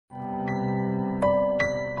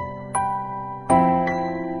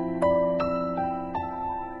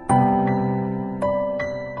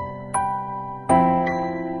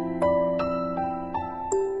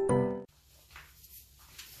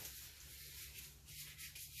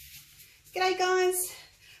G'day guys,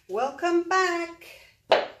 welcome back.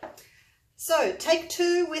 So take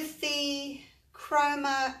two with the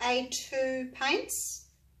Chroma A2 paints.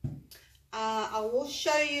 I will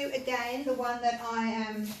show you again the one that I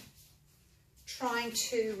am trying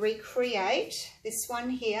to recreate, this one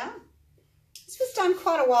here. This was done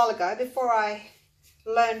quite a while ago before I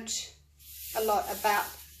learnt a lot about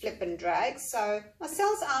flip and drag, so my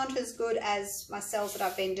cells aren't as good as my cells that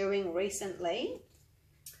I've been doing recently,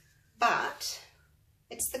 but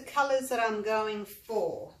it's the colours that I'm going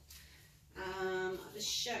for. I'll just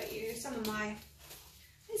show you some of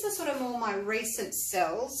these are sort of more my recent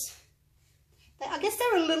cells. I guess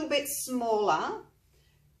they're a little bit smaller,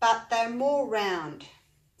 but they're more round.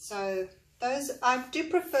 So those, I do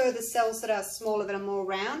prefer the cells that are smaller, that are more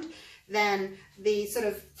round, than the sort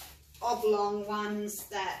of oblong ones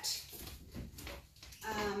that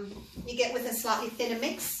you get with a slightly thinner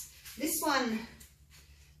mix. This one,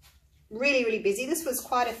 really busy. This was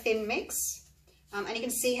quite a thin mix, and you can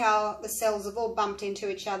see how the cells have all bumped into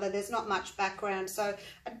each other. There's not much background, so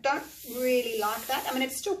I don't really like that. I mean,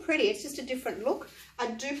 it's still pretty, it's just a different look.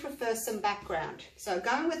 I do prefer some background, so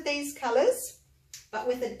going with these colors but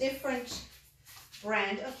with a different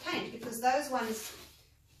brand of paint, because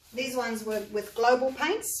these ones were with Global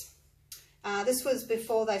Paints. This was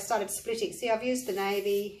before they started splitting. See, I've used the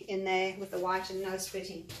navy in there with the white and no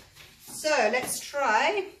splitting. So let's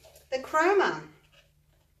try the Chroma.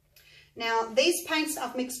 Now these paints,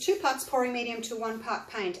 I've mixed 2 parts pouring medium to 1 part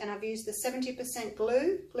paint, and I've used the 70%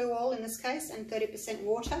 glue oil in this case, and 30%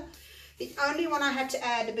 water. The only one I had to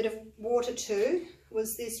add a bit of water to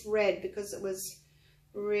was this red, because it was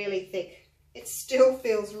really thick. It still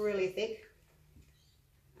feels really thick.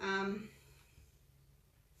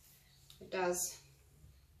 It does.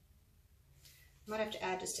 Might have to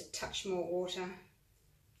add just a touch more water.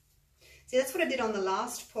 See, that's what I did on the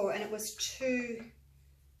last pour, and it was too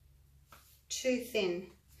thin.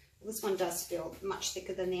 This one does feel much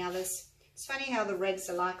thicker than the others. It's funny how the reds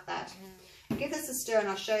are like that. I'll give this a stir and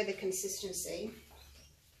I'll show you the consistency.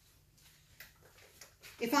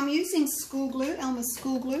 If I'm using school glue, Elmer's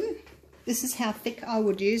school glue, this is how thick I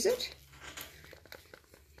would use it.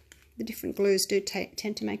 The different glues do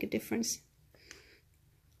tend to make a difference.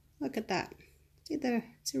 Look at that. See there?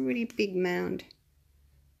 It's a really big mound.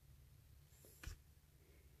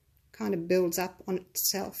 Kind of builds up on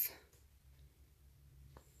itself.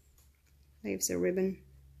 Leaves a ribbon.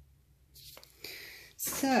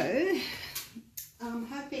 So I'm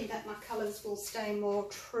hoping that my colours will stay more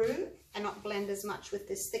true and not blend as much with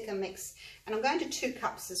this thicker mix. And I'm going to 2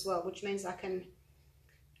 cups as well, which means I can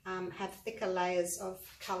have thicker layers of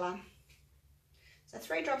colour. So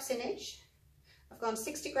 3 drops in each. I've gone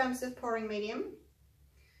 60 grams of pouring medium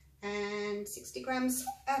and 60 grams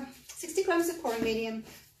of pouring medium,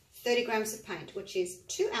 30 grams of paint, which is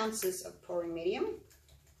 2 ounces of pouring medium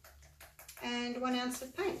and 1 ounce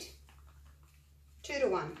of paint, 2 to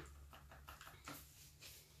 1.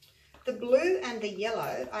 The blue and the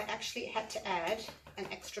yellow, I actually had to add an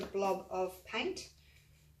extra blob of paint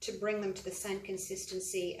to bring them to the same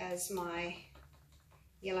consistency as my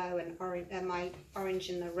yellow and orange, my orange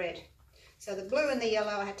and the red. So the blue and the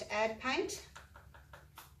yellow I had to add paint.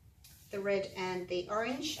 The red and the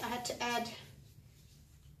orange I had to add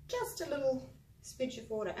just a little smidge of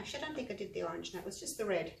water. Actually, I don't think I did the orange, no, it was just the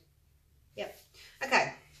red. Yep.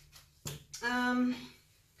 Okay. I've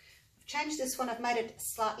changed this one, I've made it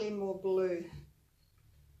slightly more blue.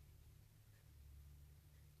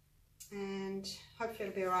 And hopefully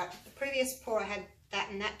it'll be alright. The previous pour I had that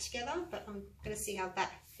and that together, but I'm going to see how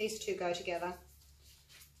these two go together.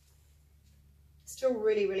 Still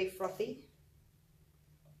really frothy,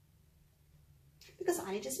 because I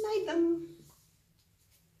only just made them.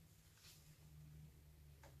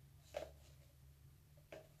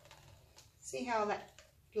 See how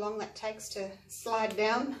long that takes to slide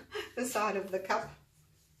down the side of the cup.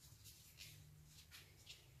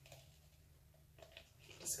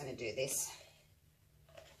 I'm just going to do this.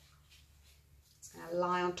 It's going to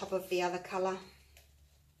lie on top of the other colour.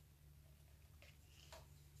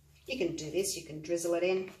 You can do this, you can drizzle it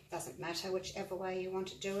in, doesn't matter, whichever way you want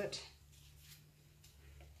to do it.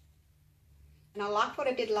 And I liked what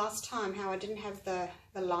I did last time, how I didn't have the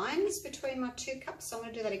lines between my 2 cups, so I'm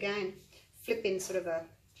going to do that again. Flip in sort of a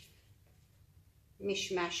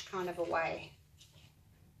mishmash kind of a way,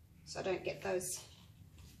 so I don't get those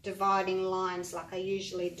dividing lines like I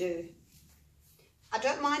usually do. I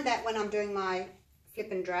don't mind that when I'm doing my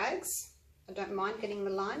flip and drags. I don't mind getting the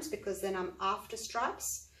lines, because then I'm after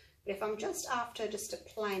stripes. But if I'm just after just a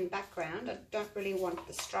plain background, I don't really want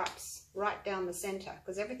the stripes right down the center,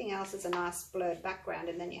 because everything else is a nice blurred background,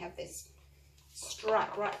 and then you have this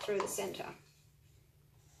stripe right through the center.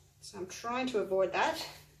 So I'm trying to avoid that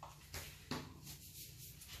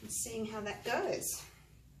and seeing how that goes.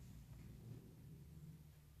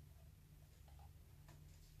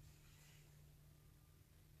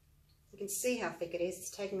 You can see how thick it is.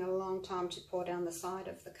 It's taking a long time to pour down the side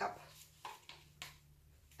of the cup.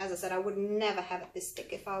 As I said, I would never have it this thick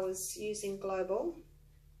if I was using global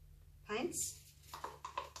paints.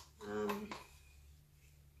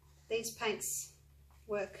 These paints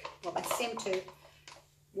work, well, they seem to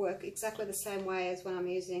work exactly the same way as when I'm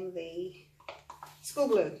using the school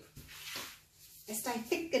glue. They stay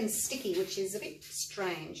thick and sticky, which is a bit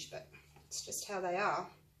strange, but it's just how they are.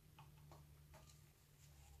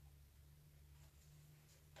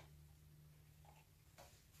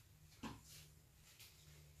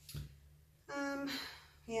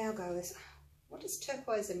 Yeah, I'll go with, what does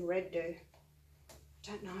turquoise and red do?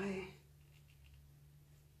 Don't know. I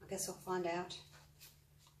guess I'll find out.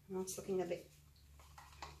 Oh, it's looking a bit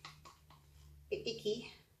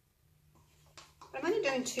icky. But I'm only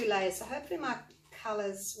doing 2 layers, so hopefully my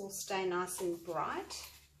colours will stay nice and bright.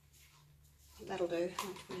 That'll do. I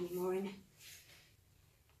won't put any more in.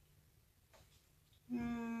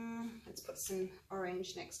 Let's put some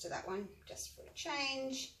orange next to that one, just for a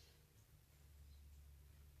change.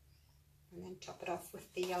 And then top it off with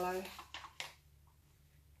the yellow.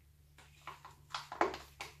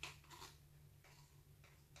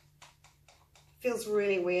 Feels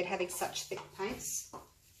really weird having such thick paints.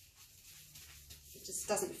 It just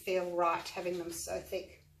doesn't feel right having them so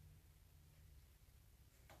thick.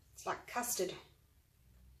 It's like custard.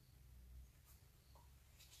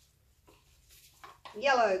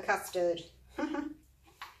 Yellow custard.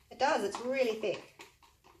 It does, it's really thick.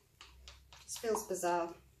 It just feels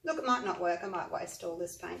bizarre. Look, it might not work. I might waste all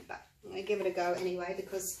this paint, but I'm going to give it a go anyway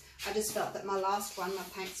because I just felt that my last one, my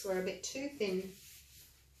paints were a bit too thin.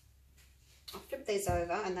 I'll flip these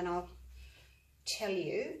over and then I'll tell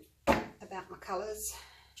you about my colours.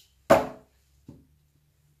 I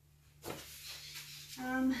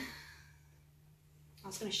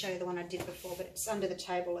was going to show you the one I did before, but it's under the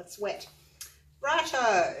table. It's wet.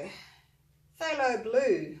 Righto. Phthalo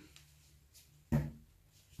blue.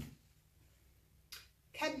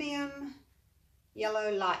 Cadmium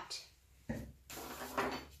yellow light.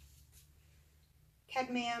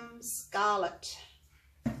 Cadmium scarlet.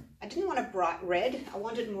 I didn't want a bright red. I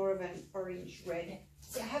wanted more of an orange red.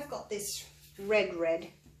 See, I have got this red,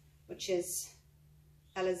 which is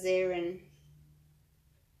alizarin.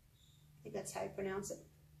 I think that's how you pronounce it.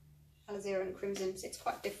 Alizarin crimson. So it's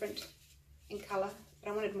quite different in colour,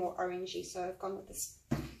 but I wanted more orangey, so I've gone with this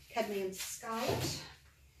cadmium scarlet.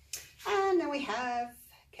 And then we have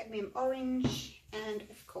cadmium orange and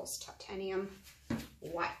of course titanium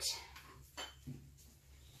white.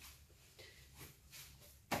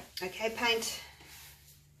 Okay, paint,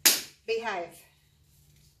 behave,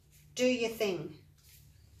 do your thing.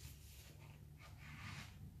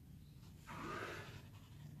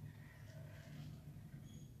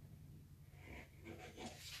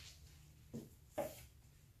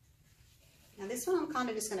 Now this one I'm kind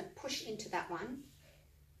of just going to push into that one.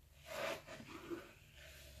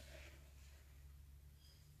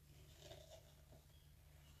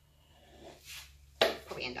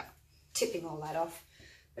 Probably end up tipping all that off.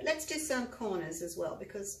 But let's do some corners as well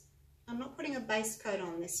because I'm not putting a base coat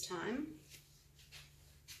on this time.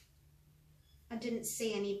 I didn't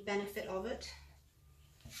see any benefit of it.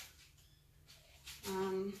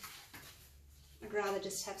 I'd rather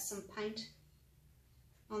just have some paint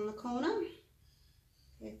on the corner.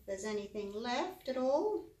 If there's anything left at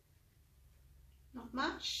all, not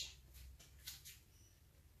much.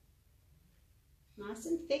 Nice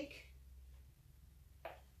and thick.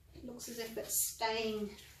 It looks as if it's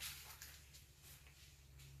staying,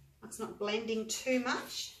 it's not blending too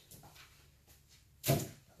much.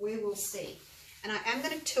 We will see. And I am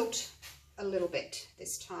going to tilt a little bit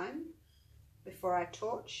this time before I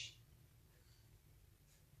torch.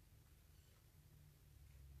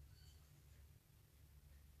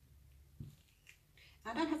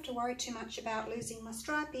 I don't have to worry too much about losing my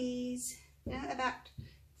stripies, you know, about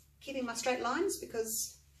keeping my straight lines,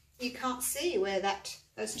 because you can't see where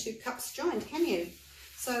those two cups joined, can you?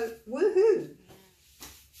 So, woohoo!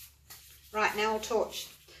 Right, now I'll torch.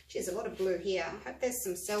 Geez, a lot of blue here. I hope there's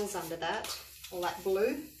some cells under that, all that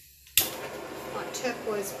blue, like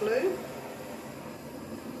turquoise blue.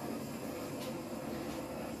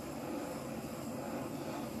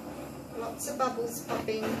 Lots of bubbles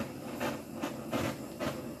popping.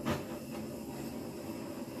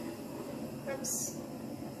 Oops.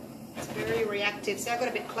 It's very reactive. See, I got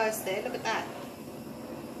a bit close there. Look at that.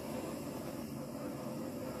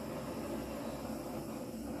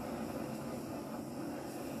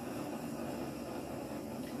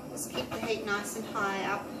 Just keep the heat nice and high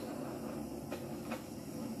up.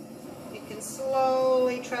 You can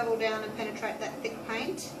slowly travel down and penetrate that thick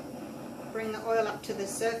paint. Bring the oil up to the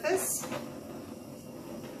surface.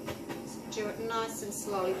 Just do it nice and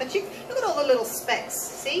slowly. But you look at all the little specks.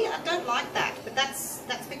 See, I don't like that, but that's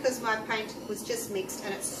because my paint was just mixed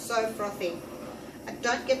and it's so frothy. I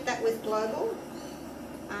don't get that with Global.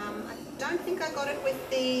 I don't think I got it with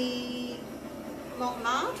the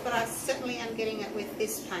Mart, but I certainly am getting it with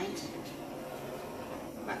this paint.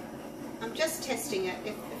 But I'm just testing it.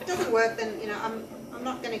 If it doesn't work, then you know I'm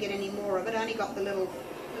not going to get any more of it. I only got the little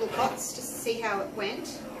pots just to see how it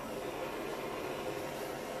went.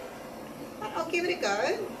 But I'll give it a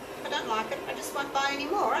go. If I don't like it, I just won't buy any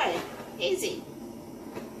more, eh? Easy.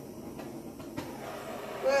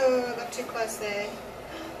 Whoa, I got too close there.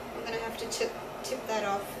 I'm going to have to tip that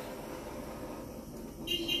off.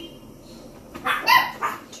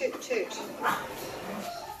 Toot toot.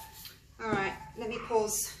 Alright, let me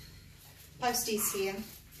pause. Posties here.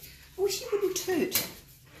 I wish you wouldn't toot.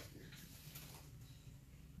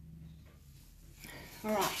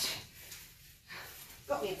 Alright.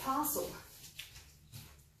 Got me a parcel.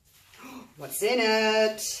 What's in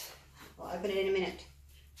it? I'll open it in a minute.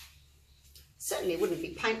 Certainly wouldn't be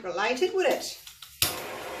paint related, would it?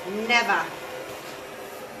 Never.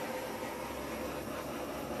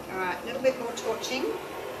 Alright, a little bit more torching.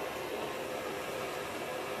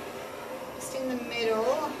 Just in the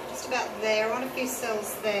middle, just about there. I want a few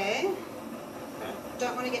cells there. I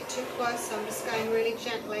don't want to get too close, so I'm just going really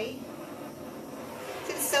gently.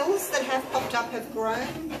 See, the cells that have popped up have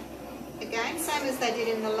grown again, same as they did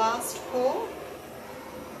in the last pour.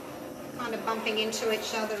 Kind of bumping into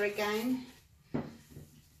each other again.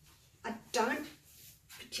 I don't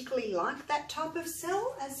particularly like that type of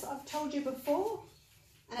cell, as I've told you before,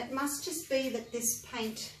 and it must just be that this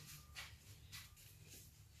paint,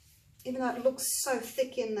 even though it looks so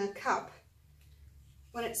thick in the cup,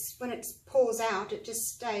 when it pours out, it just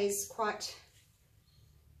stays quite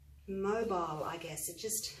mobile, I guess. It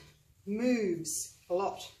just moves a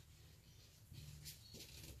lot.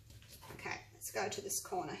 Okay, let's go to this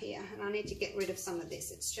corner here, and I need to get rid of some of this.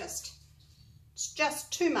 It's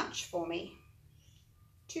just too much for me.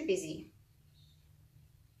 Too busy.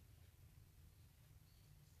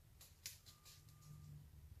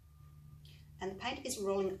 And the paint is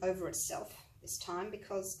rolling over itself this time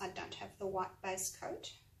because I don't have the white base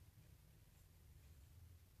coat.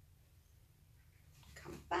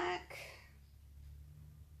 Come back.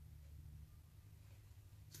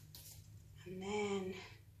 And then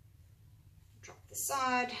drop the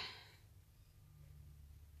side.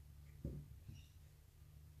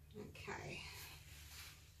 Okay.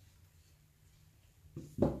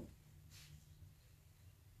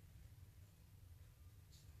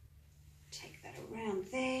 Take that around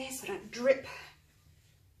there so I don't drip.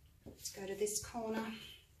 Let's go to this corner.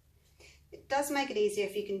 It does make it easier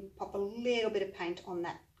if you can pop a little bit of paint on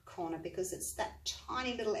that corner, because it's that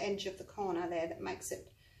tiny little edge of the corner there that makes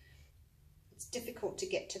it's difficult to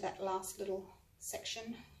get to that last little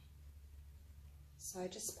section. So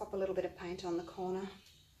just pop a little bit of paint on the corner.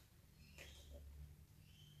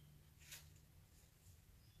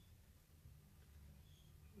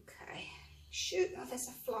 Okay. Shoot, oh, there's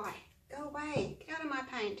a fly. Go away, get out of my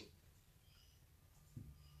paint.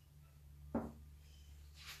 Go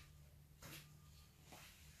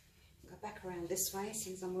back around this way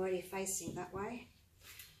since I'm already facing that way.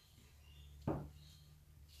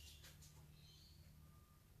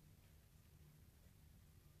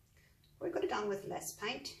 We could have done with less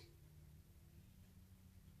paint.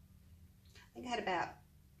 I think I had about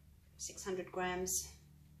 600 grams.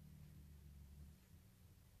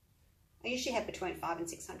 I usually have between 500 and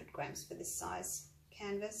 600 grams for this size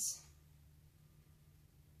canvas.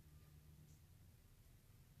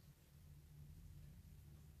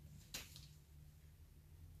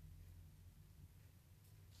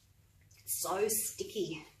 It's so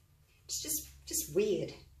sticky. It's just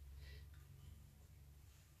weird.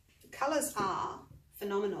 The colours are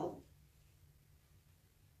phenomenal.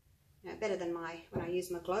 You know, better than when I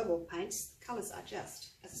use my global paints. The colours are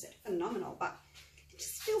just, as I said, phenomenal, but it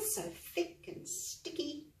just feels so thick and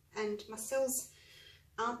sticky, and my cells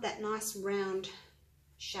aren't that nice round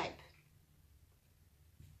shape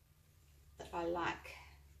that I like.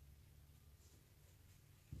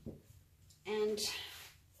 And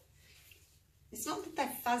it's not that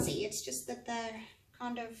they're fuzzy, it's just that they're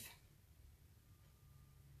kind of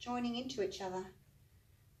joining into each other.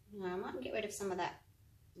 I might get rid of some of that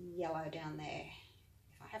yellow down there.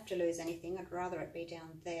 If I have to lose anything, I'd rather it be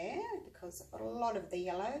down there because I've got a lot of the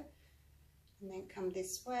yellow. And then come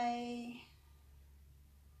this way.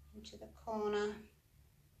 into the corner,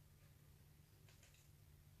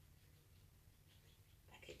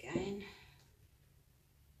 back again.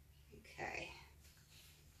 Okay.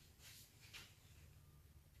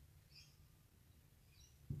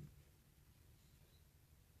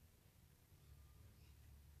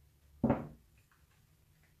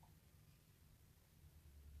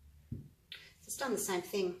 It's done the same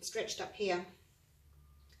thing, stretched up here,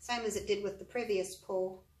 same as it did with the previous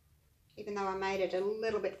pour, even though I made it a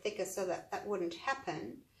little bit thicker so that that wouldn't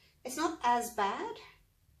happen. It's not as bad.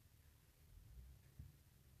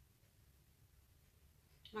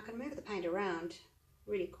 And I can move the paint around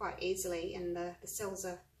really quite easily, and the cells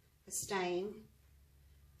are staying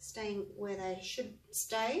where they should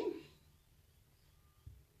stay.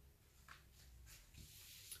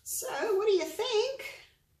 So what do you think?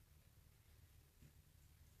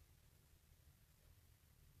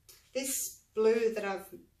 This blue that I've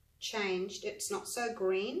changed, it's not so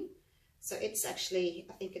green, so it's actually,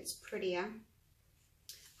 I think it's prettier.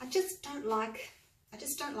 I just don't like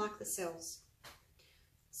the cells.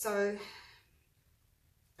 So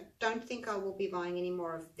I don't think I will be buying any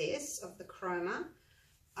more of this, of the Chroma.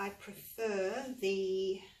 I prefer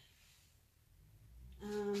the,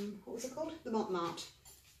 what was it called? The Montmartre.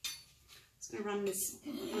 I'm just going to run this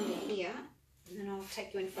under here, and then I'll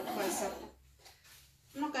take you in for a close-up.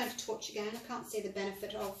 I'm not going to torch again. I can't see the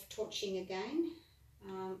benefit of torching again.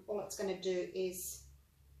 All it's going to do is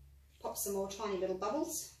pop some more tiny little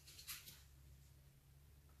bubbles.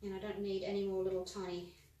 And I don't need any more little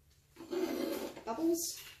tiny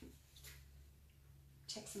bubbles.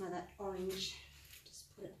 Take some of that orange,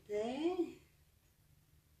 just put it there.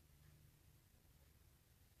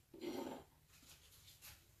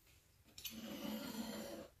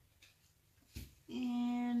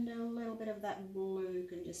 And a little bit of that blue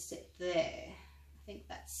can just sit there. I think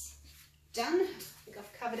that's done. I think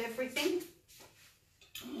I've covered everything.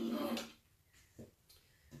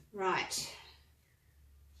 Right.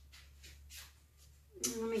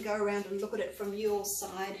 Let me go around and look at it from your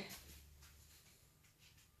side.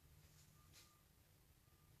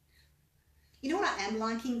 You know what I am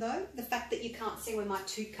liking though? The fact that you can't see where my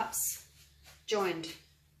two cups joined.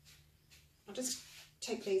 I'll just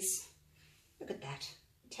take these. Look at that.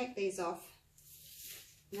 Take these off,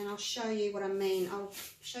 and then I'll show you what I mean. I'll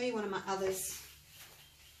show you one of my others.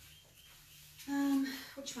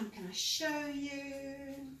 Which one can I show you?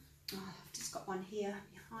 Oh, I've just got one here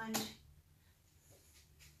behind.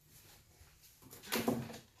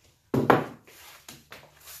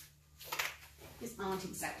 These aren't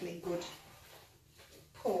exactly good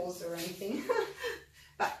pours or anything,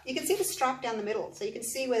 but you can see the stripe down the middle, so you can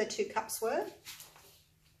see where the two cups were.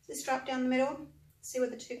 The stripe down the middle, see where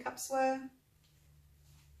the two cups were.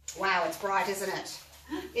 Wow, it's bright, isn't it?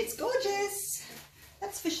 It's gorgeous,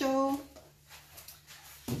 that's for sure.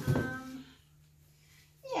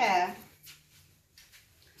 Yeah.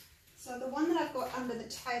 So the one that I've got under the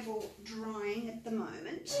table drying at the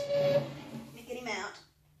moment, let me get him out.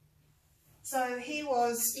 So he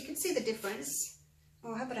was, you can see the difference.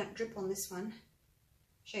 Oh, I hope I don't drip on this one.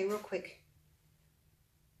 Show you real quick.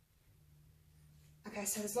 Okay,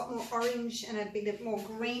 so there's a lot more orange and a bit more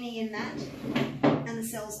greeny in that, and the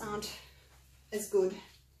cells aren't as good.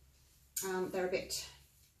 They're a bit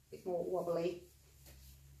more wobbly.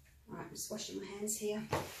 All right, I'm just washing my hands here.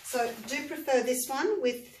 So do prefer this one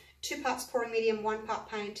with 2 parts pouring medium, 1 part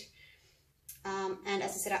paint. And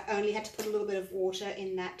as I said, I only had to put a little bit of water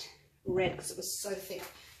in that red because it was so thick.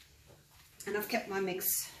 And I've kept my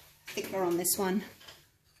mix thicker on this one.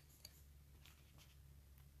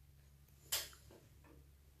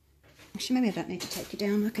 Actually, maybe I don't need to take you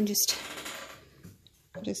down. I can just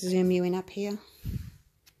zoom you in up here.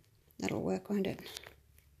 That'll work, won't it?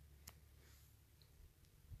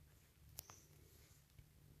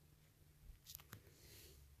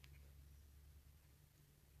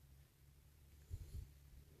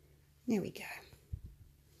 There we go.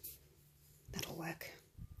 That'll work.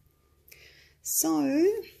 So,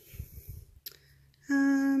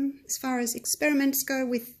 as far as experiments go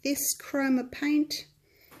with this Chroma paint,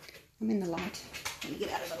 I'm in the light. Let me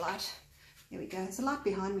get out of the light. There we go. There's a light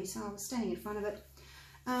behind me, so I was standing in front of it.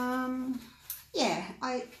 Yeah,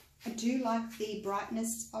 I do like the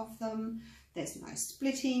brightness of them. There's no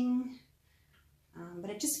splitting, but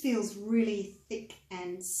it just feels really thick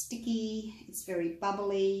and sticky. It's very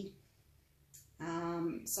bubbly.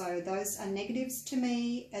 So those are negatives to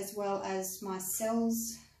me, as well as my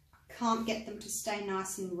cells. I can't get them to stay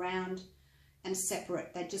nice and round and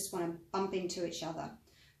separate. They just want to bump into each other.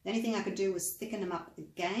 The only thing I could do was thicken them up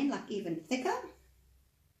again, like even thicker.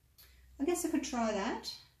 I guess I could try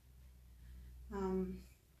that.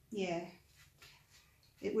 yeah,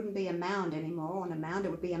 it wouldn't be a mound anymore on a mound.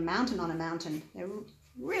 It would be a mountain on a mountain. They're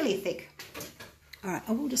really thick. All right,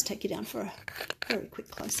 I will just take you down for a very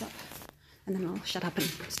quick close-up, and then I'll shut up and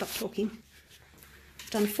stop talking.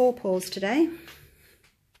 I've done 4 paws today.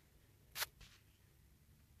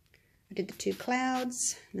 I did the 2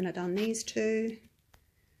 clouds, and then I've done these 2.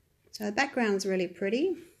 So the background's really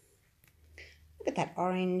pretty. Look at that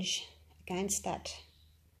orange against that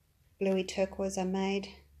bluey turquoise I made.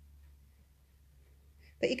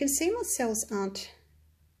 But you can see my cells aren't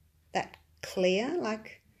that clear.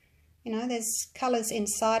 Like, you know, there's colours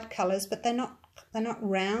inside colours, but they're not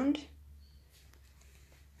round.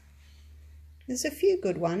 There's a few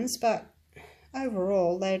good ones, but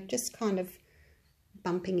overall they're just kind of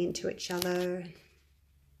bumping into each other.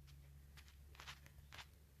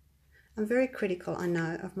 I'm very critical, I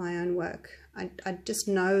know, of my own work. I just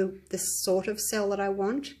know the sort of cell that I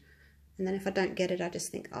want, and then if I don't get it, I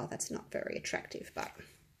just think, oh, that's not very attractive. But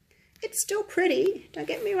it's still pretty, don't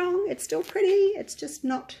get me wrong, it's still pretty. It's just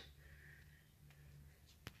not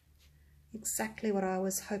exactly what I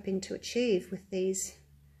was hoping to achieve with these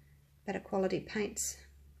better quality paints.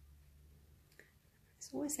 There's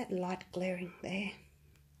always that light glaring there.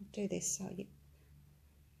 I'll do this so you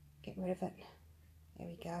get rid of it. There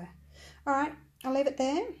we go. All right, I'll leave it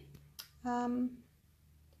there.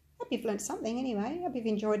 Hope you've learned something anyway. Hope you've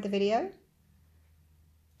enjoyed the video.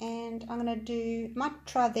 And I'm going to might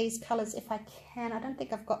try these colours if I can. I don't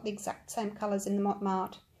think I've got the exact same colours in the Mott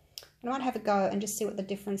Mart. But I might have a go and just see what the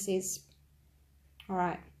difference is. All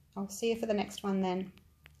right, I'll see you for the next one then.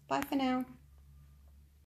 Bye for now.